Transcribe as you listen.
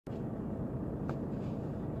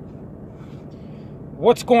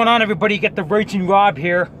What's going on, everybody? You get the Raging Rob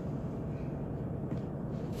here.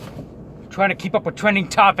 Trying to keep up with trending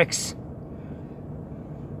topics.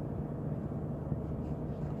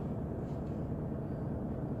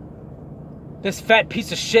 This fat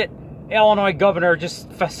piece of shit Illinois governor just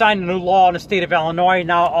signed a new law in the state of Illinois.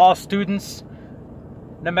 Now all students,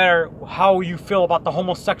 no matter how you feel about the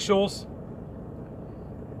homosexuals,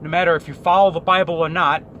 no matter if you follow the Bible or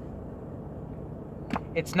not,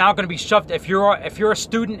 it's now going to be shoved. If you're a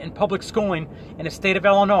student in public schooling in the state of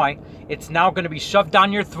Illinois, it's now going to be shoved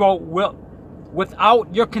down your throat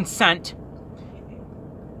without your consent.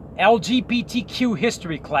 LGBTQ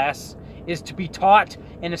history class is to be taught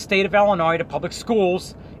in the state of Illinois, to public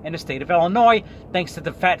schools in the state of Illinois, thanks to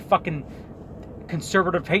the fat fucking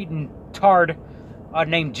conservative hating tard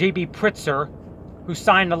named J.B. Pritzker, who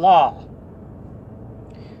signed the law.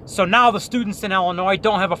 So now the students in Illinois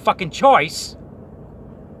don't have a fucking choice.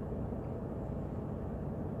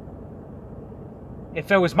 If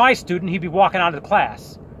it was my student, he'd be walking out of the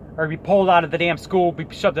class. Or he'd be pulled out of the damn school, be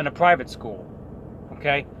shoved in a private school.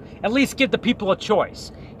 Okay? At least give the people a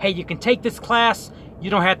choice. Hey, you can take this class, you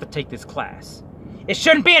don't have to take this class. It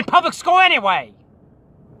shouldn't be in public school anyway!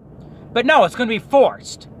 But no, it's going to be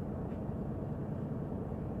forced.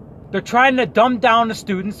 They're trying to dumb down the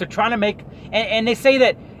students, they're trying to make... And they say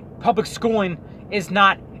that public schooling is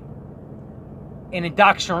not an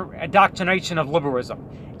indoctrination of liberalism.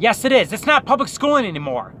 Yes, it is. It's not public schooling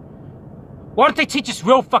anymore. Why don't they teach us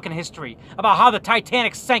real fucking history about how the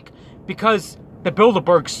Titanic sank because the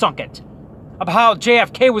Bilderbergs sunk it? About how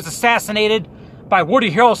JFK was assassinated by Woody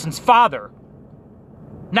Harrelson's father,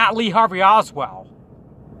 not Lee Harvey Oswald.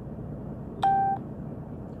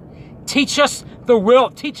 Teach our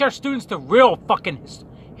students the real fucking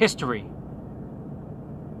history.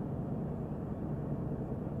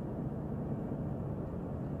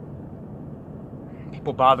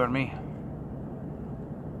 People bothering me.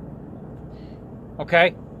 Okay?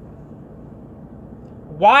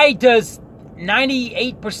 Why does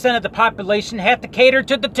 98% of the population have to cater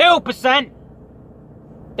to the 2%?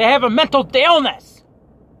 They have a mental illness.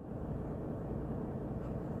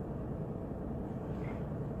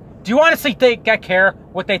 Do you honestly think I care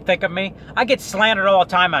what they think of me? I get slandered all the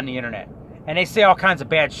time on the internet. And they say all kinds of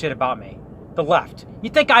bad shit about me. The left. You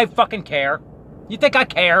think I fucking care? You think I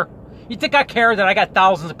care? You think I care that I got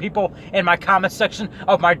thousands of people in my comment section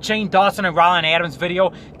of my Jane Dawson and Ryan Adams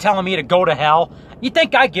video telling me to go to hell? You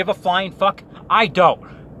think I give a flying fuck? I don't.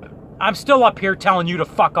 I'm still up here telling you to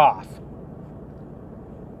fuck off.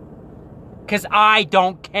 Because I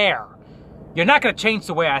don't care. You're not going to change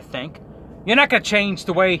the way I think. You're not going to change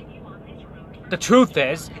the way the truth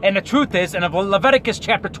is. And the truth is, in Leviticus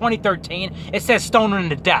chapter 20:13, it says stone him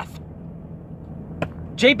to death.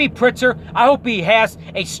 J.B. Pritzker, I hope he has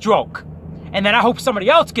a stroke. And then I hope somebody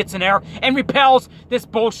else gets in there and repels this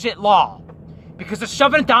bullshit law. Because they're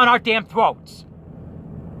shoving it down our damn throats.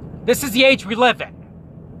 This is the age we live in.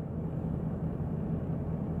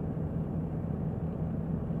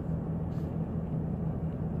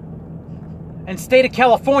 In the state of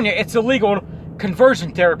California, it's illegal.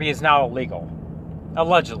 Conversion therapy is now illegal.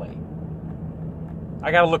 Allegedly.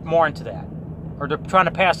 I gotta look more into that. Or they're trying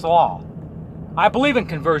to pass the law. I believe in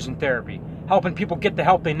conversion therapy, helping people get the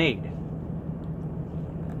help they need.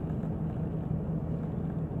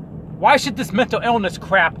 Why should this mental illness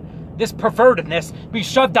crap, this pervertedness, be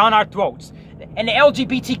shoved down our throats? And the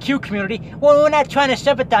LGBTQ community, well, we're not trying to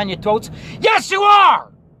shove it down your throats. Yes, you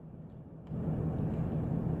are!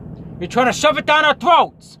 You're trying to shove it down our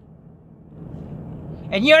throats.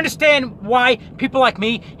 And you understand why people like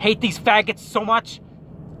me hate these faggots so much?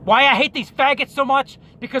 Why I hate these faggots so much?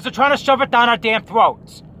 Because they're trying to shove it down our damn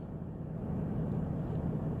throats.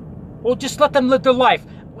 Well, just let them live their life.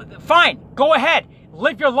 Fine, go ahead,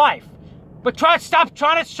 live your life. But stop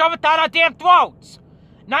trying to shove it down our damn throats.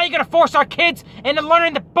 Now you're going to force our kids into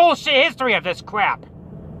learning the bullshit history of this crap.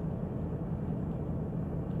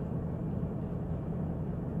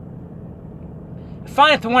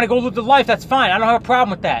 Fine, if they want to go live their life, that's fine. I don't have a problem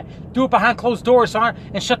with that. Do it behind closed doors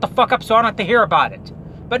and shut the fuck up so I don't have to hear about it.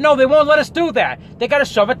 But no, they won't let us do that. They got to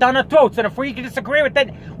shove it down our throats. And if we can disagree with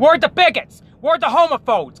that, we're the bigots. We're the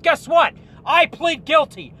homophobes. Guess what? I plead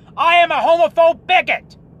guilty. I am a homophobe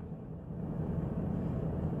bigot.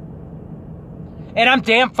 And I'm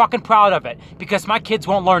damn fucking proud of it. Because my kids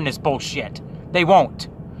won't learn this bullshit. They won't.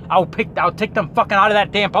 I'll take them fucking out of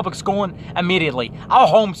that damn public schooling immediately. I'll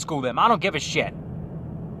homeschool them. I don't give a shit.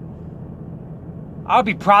 I'll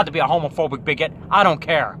be proud to be a homophobic bigot. I don't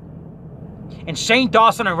care. And Shane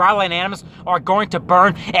Dawson and Riley and Adams are going to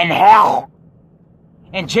burn in hell.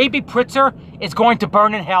 And J.B. Pritzker is going to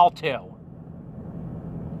burn in hell too.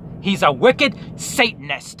 He's a wicked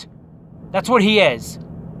Satanist. That's what he is.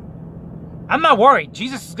 I'm not worried.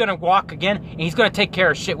 Jesus is going to walk again, and he's going to take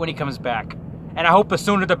care of shit when he comes back. And I hope the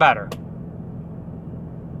sooner the better.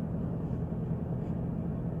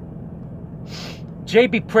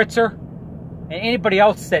 J.B. Pritzker and anybody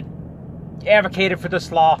else that advocated for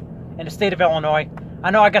this law in the state of Illinois.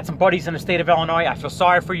 I know I got some buddies in the state of Illinois. I feel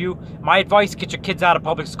sorry for you. My advice, get your kids out of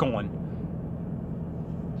public schooling.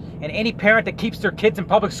 And any parent that keeps their kids in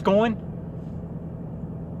public schooling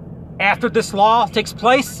after this law takes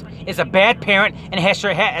place is a bad parent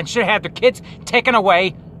and should have their kids taken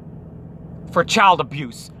away for child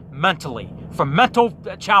abuse, mentally, for mental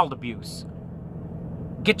child abuse.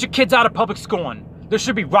 Get your kids out of public schooling. There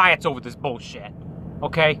should be riots over this bullshit,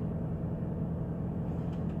 okay?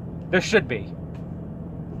 There should be.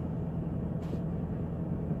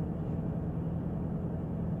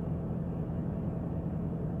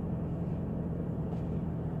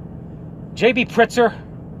 J.B. Pritzker,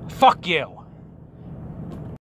 fuck you.